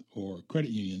co-ops or credit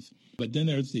unions. But then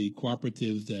there's the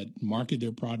cooperatives that market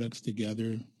their products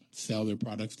together, sell their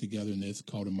products together, and that's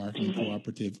called a marketing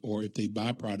cooperative. Or if they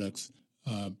buy products,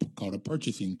 called a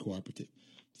purchasing cooperative.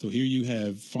 So here you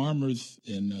have farmers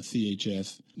in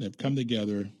CHS that have come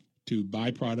together to buy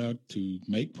product, to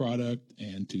make product,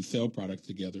 and to sell products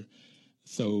together.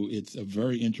 So it's a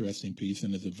very interesting piece,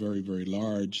 and it's a very, very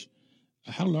large.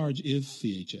 How large is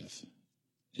CHS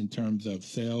in terms of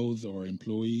sales or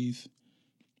employees?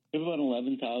 We have about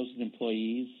 11,000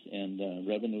 employees and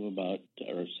revenue or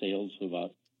sales of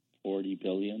about $40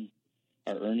 billion.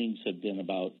 Our earnings have been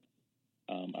about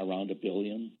around $1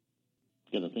 billion.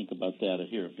 Got to think about that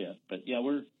here a bit. But yeah,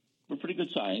 we're pretty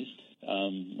good sized.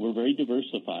 We're very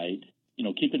diversified.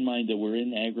 Keep in mind that we're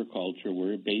in agriculture.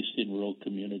 We're based in rural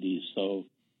communities. So,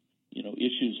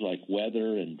 issues like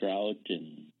weather and drought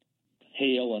and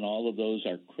hail and all of those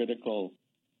are critical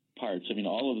parts.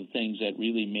 All of the things that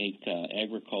really make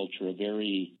agriculture a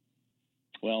very,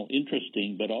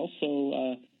 interesting, but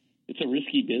also it's a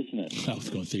risky business. I was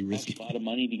going to say risky. It's a lot of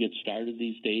money to get started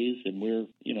these days, and we're,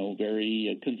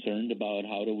 very concerned about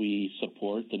how do we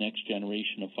support the next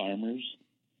generation of farmers.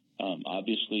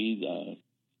 Obviously,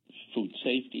 food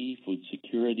safety, food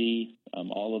security,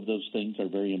 all of those things are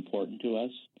very important to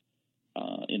us.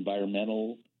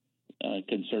 Environmental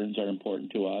concerns are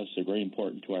important to us. They're very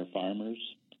important to our farmers.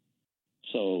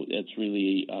 So it's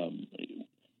really, I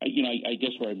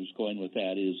guess where I was going with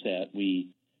that is that we,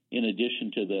 in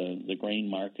addition to the grain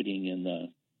marketing and the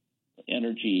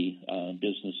energy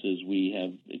businesses, we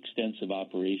have extensive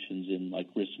operations in like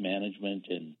risk management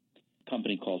and a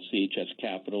company called CHS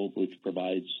Capital, which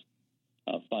provides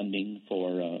funding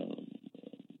for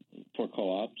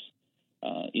co-ops,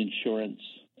 insurance,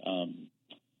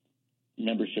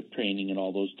 membership training, and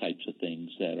all those types of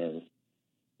things that are,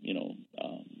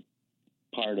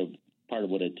 part of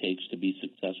what it takes to be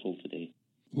successful today.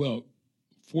 Well,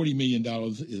 $40 million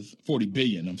is $40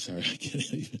 billion. I'm sorry,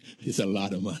 it's a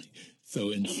lot of money.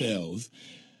 So in sales,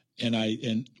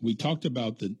 and we talked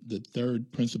about the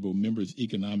third principle, members'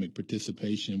 economic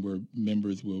participation, where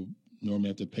members will normally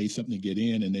have to pay something to get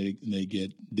in, and they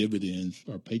get dividends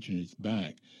or patronage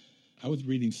back. I was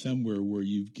reading somewhere where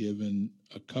you've given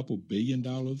a couple $1 billion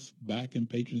back in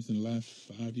patronage in the last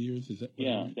 5 years. Is that right?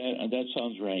 Yeah, that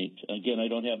sounds right. Again, I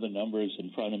don't have the numbers in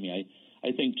front of me.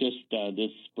 I think just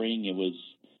this spring it was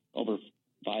over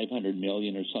 $500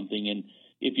 million or something. And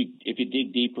if you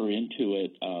dig deeper into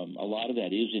it, a lot of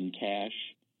that is in cash.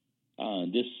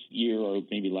 This year, or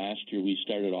maybe last year, we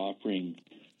started offering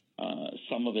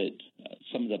some of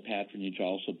the patronage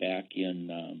also back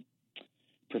in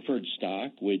preferred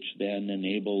stock, which then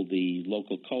enabled the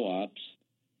local co-ops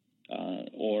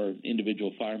or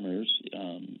individual farmers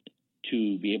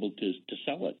to be able to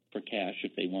sell it for cash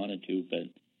if they wanted to, but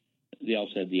they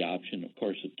also had the option, of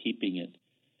course, of keeping it.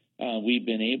 We've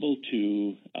been able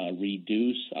to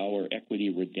reduce our equity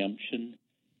redemption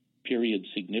period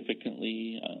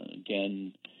significantly.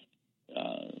 Again,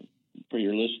 for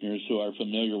your listeners who are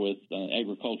familiar with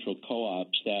agricultural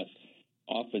co-ops, that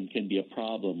often can be a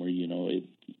problem where,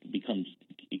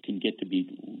 it can get to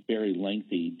be very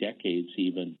lengthy, decades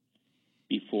even,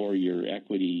 before your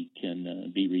equity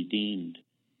can be redeemed.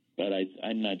 But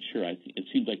I'm not sure. It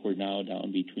seems like we're now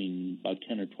down between about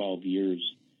 10 or 12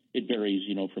 years. It varies,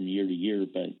 from year to year,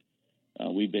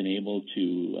 but we've been able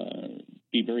to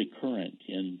be very current.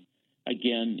 And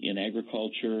again, in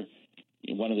agriculture,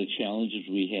 one of the challenges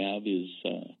we have is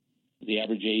the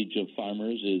average age of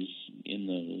farmers is in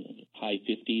the high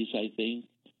 50s, I think,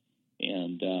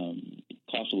 and it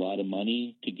costs a lot of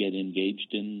money to get engaged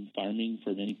in farming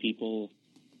for many people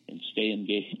and stay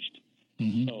engaged.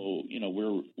 Mm-hmm. So,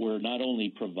 we're not only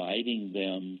providing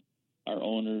them, our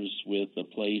owners, with a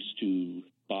place to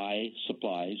buy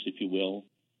supplies, if you will,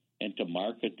 and to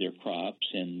market their crops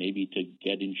and maybe to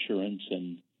get insurance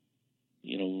and,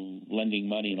 lending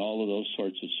money and all of those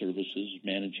sorts of services,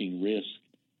 managing risk.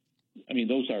 I mean,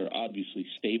 those are obviously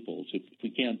staples. If we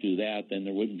can't do that, then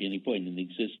there wouldn't be any point in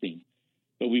existing.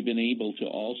 But we've been able to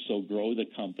also grow the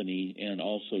company and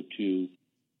also to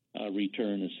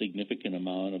return a significant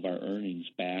amount of our earnings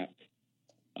back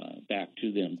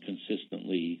to them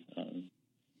consistently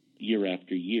year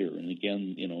after year. And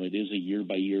again, it is a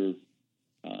year-by-year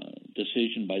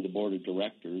decision by the board of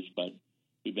directors, but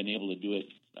we've been able to do it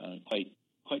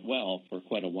quite well for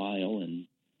quite a while, and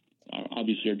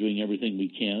obviously are doing everything we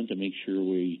can to make sure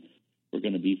we're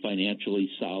going to be financially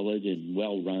solid and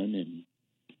well-run and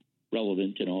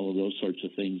relevant and all of those sorts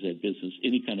of things that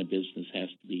any kind of business has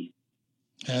to be.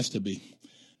 Has to be.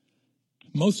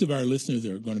 Most of our listeners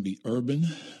are going to be urban.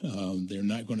 They're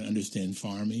not going to understand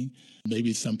farming.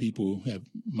 Maybe some people have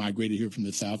migrated here from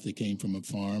the South. They came from a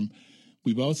farm.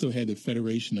 We've also had the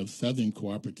Federation of Southern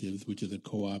Cooperatives, which is a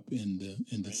co-op in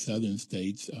the southern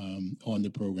states, on the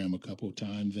program a couple of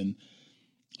times. And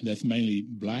that's mainly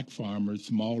black farmers,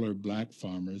 smaller black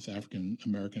farmers,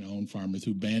 African-American-owned farmers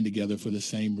who band together for the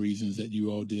same reasons that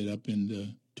you all did up in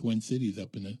the Twin Cities,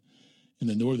 up in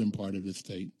the northern part of the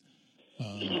state.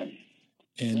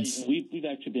 And we've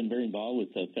actually been very involved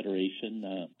with the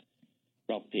Federation,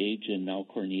 Ralph Page and now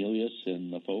Cornelius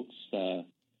and the folks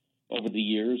over the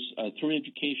years through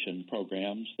education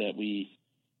programs that we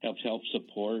have helped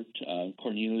support.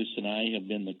 Cornelius and I have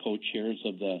been the co-chairs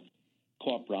of the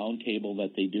Co-op Roundtable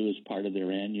that they do as part of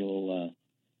their annual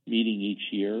meeting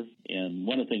each year. And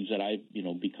one of the things that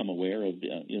I've become aware of,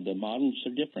 the models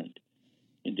are different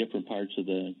in different parts of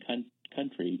the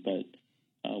country, but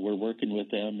we're working with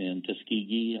them in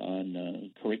Tuskegee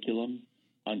on curriculum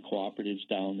on cooperatives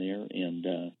down there, and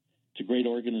it's a great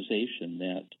organization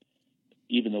that,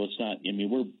 even though it's not,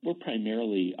 we're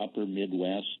primarily upper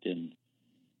Midwest, and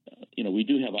we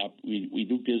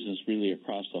do business really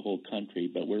across the whole country,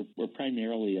 but we're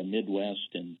primarily a Midwest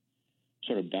and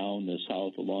sort of down the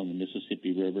south along the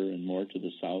Mississippi River and more to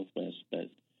the southwest. But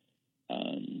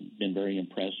been very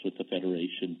impressed with the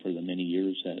Federation for the many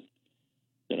years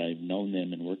that I've known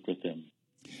them and worked with them.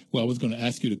 Well, I was going to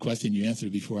ask you the question you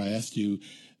answered before I asked you,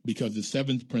 because the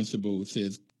seventh principle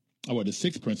says, the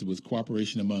sixth principle is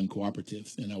cooperation among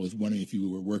cooperatives, and I was wondering if you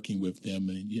were working with them,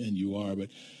 and you are. But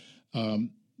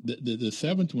the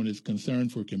seventh one is concern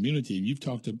for community, and you've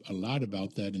talked a lot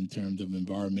about that in terms of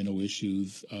environmental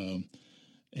issues,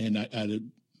 and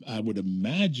I would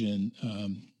imagine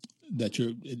that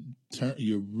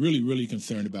you're really, really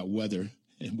concerned about weather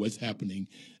and what's happening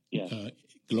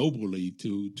globally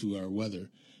to our weather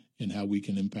and how we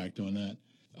can impact on that.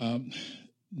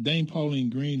 Dame Pauline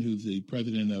Green, who's the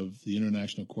president of the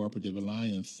International Cooperative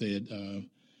Alliance, said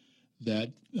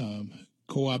that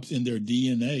co-ops in their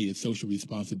DNA is social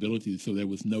responsibility, so there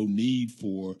was no need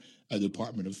for a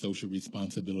Department of Social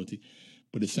Responsibility.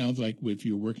 But it sounds like if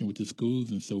you're working with the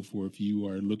schools and so forth, you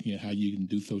are looking at how you can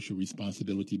do social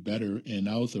responsibility better, and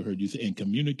I also heard you say, and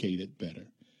communicate it better.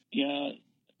 Yeah,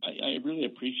 I really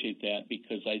appreciate that,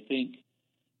 because I think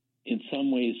in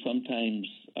some ways sometimes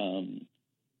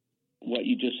what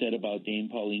you just said about Dame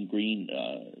Pauline Green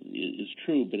is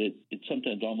true, but it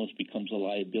sometimes almost becomes a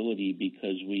liability,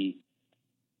 because we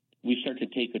we start to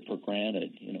take it for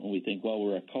granted. We think, well,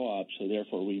 we're a co-op, so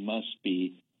therefore we must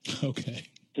be okay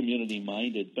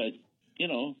community-minded. But,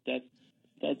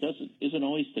 that isn't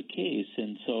always the case.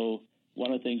 And so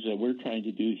one of the things that we're trying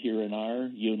to do here in our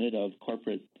unit of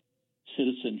corporate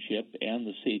citizenship and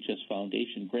the CHS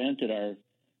Foundation, granted our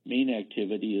main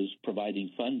activity is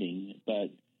providing funding, but,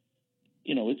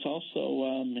 it's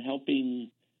also helping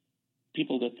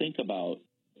people to think about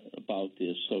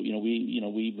this. So,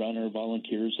 we run our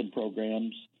volunteers and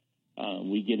programs.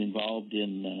 We get involved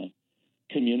in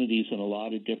communities in a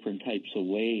lot of different types of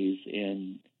ways.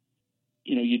 And,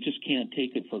 you just can't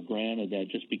take it for granted that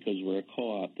just because we're a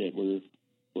co-op that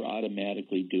we're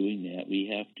automatically doing that. We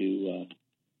have to,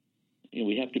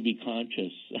 we have to be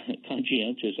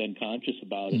conscientious and conscious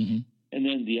about it. Mm-hmm. And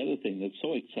then the other thing that's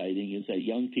so exciting is that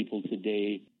young people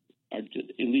today are, at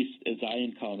least as I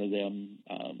encounter them,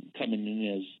 coming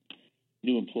in as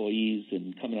new employees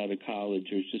and coming out of college,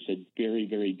 there's just a very,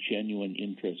 very genuine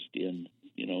interest in,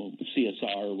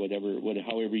 CSR or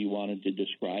however you wanted to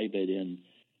describe it. And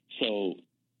so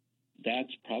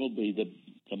that's probably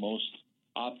the most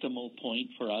optimal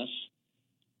point for us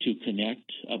to connect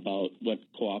about what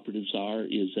cooperatives are,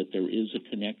 is that there is a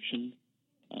connection.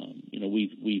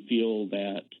 We feel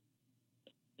that,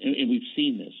 and we've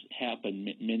seen this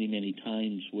happen many, many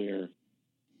times where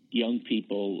young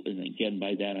people, and again,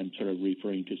 by that I'm sort of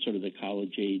referring to sort of the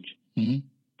college age mm-hmm.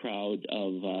 crowd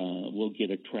will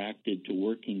get attracted to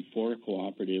working for a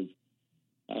cooperative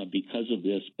because of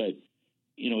this. But,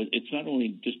 it's not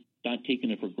only just not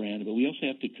taking it for granted, but we also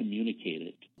have to communicate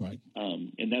it. Right.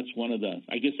 And that's one of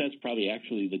I guess that's probably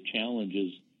actually the challenge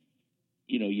is,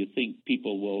 you think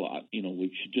people will,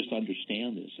 we should just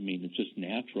understand this. I mean, it's just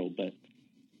natural, but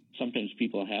sometimes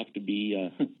people have to be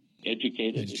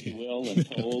educated, if you will, and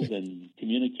told and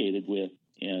communicated with.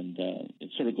 And it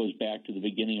sort of goes back to the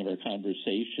beginning of our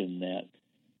conversation that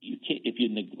if you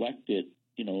neglect it,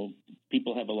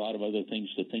 people have a lot of other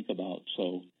things to think about.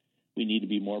 So we need to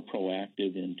be more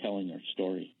proactive in telling our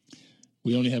story.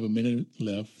 We only have a minute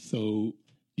left, so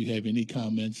you have any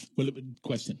comments? Well,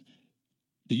 question.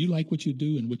 Do you like what you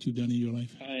do and what you've done in your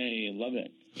life? I love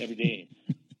it every day.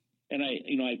 And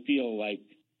I feel like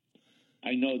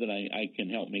I know that I can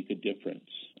help make a difference,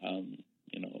 and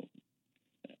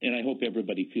I hope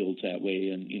everybody feels that way.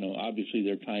 And, obviously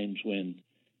there are times when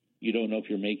you don't know if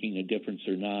you're making a difference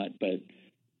or not, but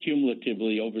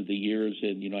cumulatively over the years,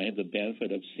 and, I have the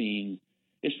benefit of seeing,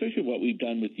 especially what we've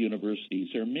done with universities.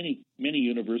 There are many, many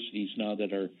universities now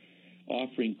that are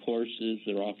offering courses.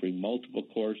 They're offering multiple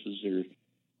courses. They're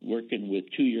working with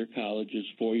 2-year colleges,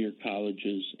 4-year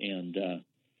colleges, and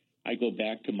I go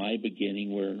back to my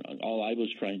beginning where all I was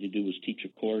trying to do was teach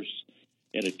a course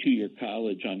at a 2-year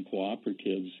college on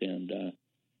cooperatives, and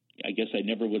I guess I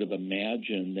never would have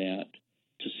imagined that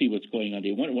to see what's going on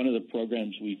today. One of the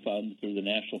programs we fund through the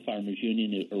National Farmers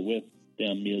Union or with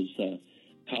them is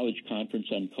College Conference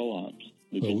on Co-ops.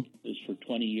 We've been doing this for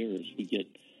 20 years. We get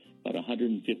about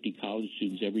 150 college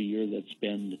students every year that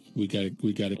spend. We got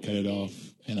to cut it off,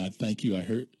 and I thank you.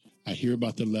 I hear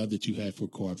about the love that you have for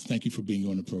co-ops. Thank you for being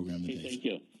on the program today. Hey, thank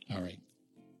you. All right.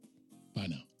 Bye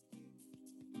now.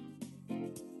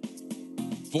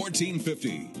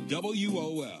 1450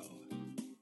 WOL.